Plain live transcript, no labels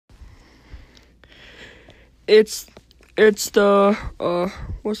It's the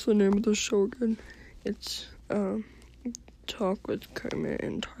what's the name of the show again? It's Talk with Kermit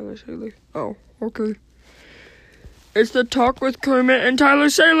and Tyler Sailor. Oh, okay. It's the Talk with Kermit and Tyler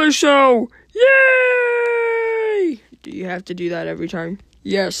Sailor show! Yay! Do you have to do that every time?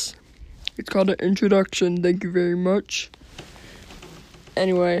 Yes. It's called an introduction. Thank you very much.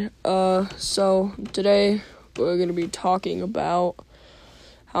 Anyway, so today we're gonna be talking about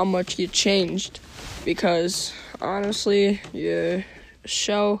how much you changed, because honestly, your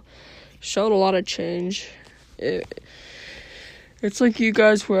show showed a lot of change. It's like you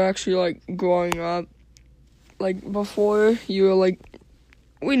guys were actually like growing up. Like before, you were like,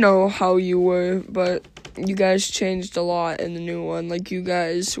 we know how you were, but you guys changed a lot in the new one. Like you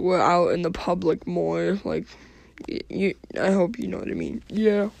guys were out in the public more. Like I hope you know what I mean.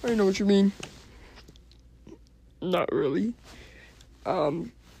 Yeah, I know what you mean. Not really.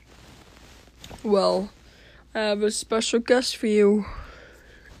 Well, I have a special guest for you.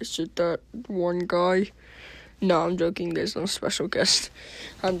 It's just that one guy. No, I'm joking. There's no special guest.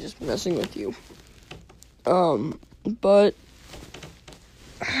 I'm just messing with you. But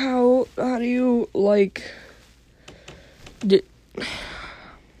how do you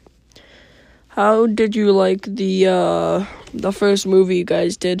how did you like the first movie you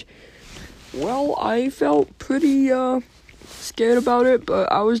guys did? Well, I felt pretty scared about it,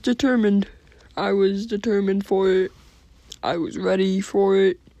 but I was determined. I was determined for it. I was ready for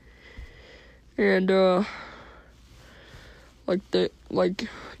it. And like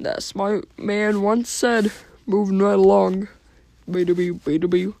that smart man once said, moving right along.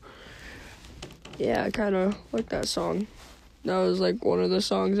 B2B. Yeah, I kind of like that song. That was like one of the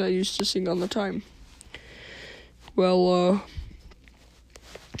songs I used to sing all the time. Well,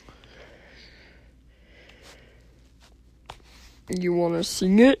 you want to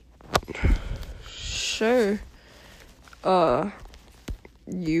sing it? Sure.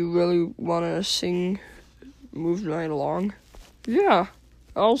 You really want to sing Moving Right Along? Yeah,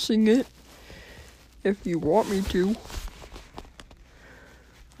 I'll sing it if you want me to.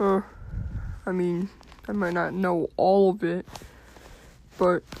 I mean, I might not know all of it,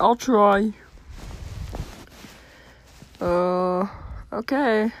 but I'll try.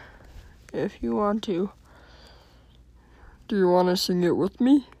 Okay, if you want to. Do you want to sing it with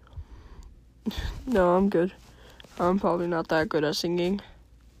me? No, I'm good. I'm probably not that good at singing.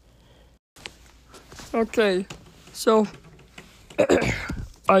 Okay, so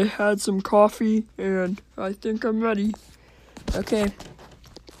I had some coffee and I think I'm ready. Okay.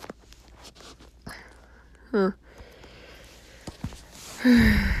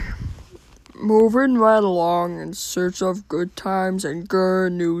 Moving right along in search of good times and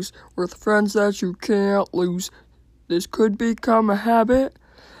good news with friends that you can't lose. This could become a habit.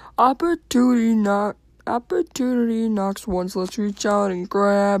 Opportunity knocks once. Let's reach out and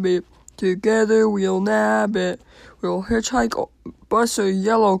grab it. Together we'll nab it. We'll hitchhike, bus a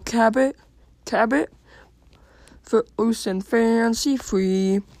yellow cabot, footloose and fancy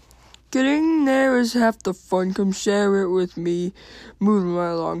free. Getting there is half the fun. Come share it with me. Moving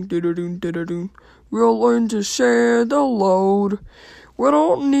right along, do-do-do. We'll learn to share the load. We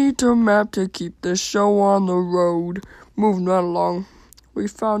don't need to map to keep the show on the road. Moving right along. We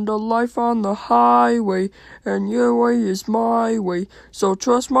found a life on the highway, and your way is my way. So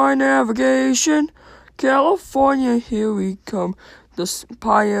trust my navigation. California, here we come. The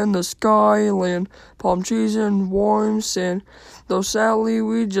pie in the skyland, palm trees and warm sand. Though sadly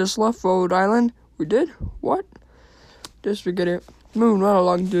we just left Rhode Island. We did? What? Just forget it. Moving right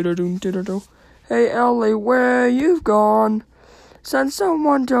along, do-do-do. Hey LA, where you've gone? Send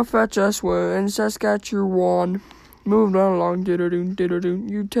someone to fetch us. We're in Saskatchewan. Moving right along, do-do-do.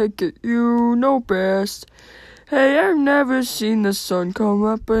 You take it, you know best. Hey, I've never seen the sun come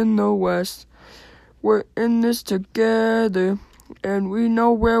up in the west. We're in this together, and we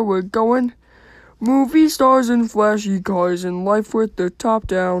know where we're going. Movie stars and flashy cars and life with the top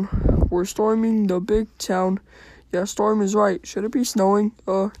down. We're storming the big town. Yeah, storm is right. Should it be snowing?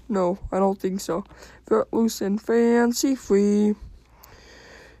 No, I don't think so. Footloose and fancy free.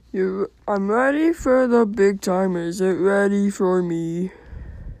 I'm ready for the big time. Is it ready for me?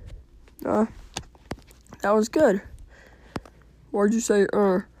 That was good. Why'd you say,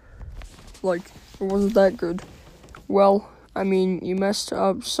 Like, it wasn't that good. Well, I mean, you messed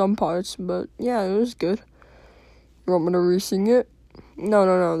up some parts, but yeah, it was good. You want me to re-sing it?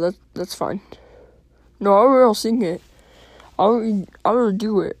 No, that's fine. No, I will sing it. I will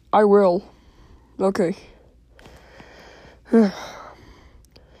do it. I will. Okay.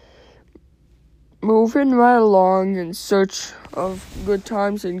 Moving right along in search of good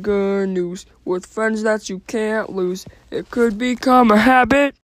times and good news with friends that you can't lose. It could become a habit.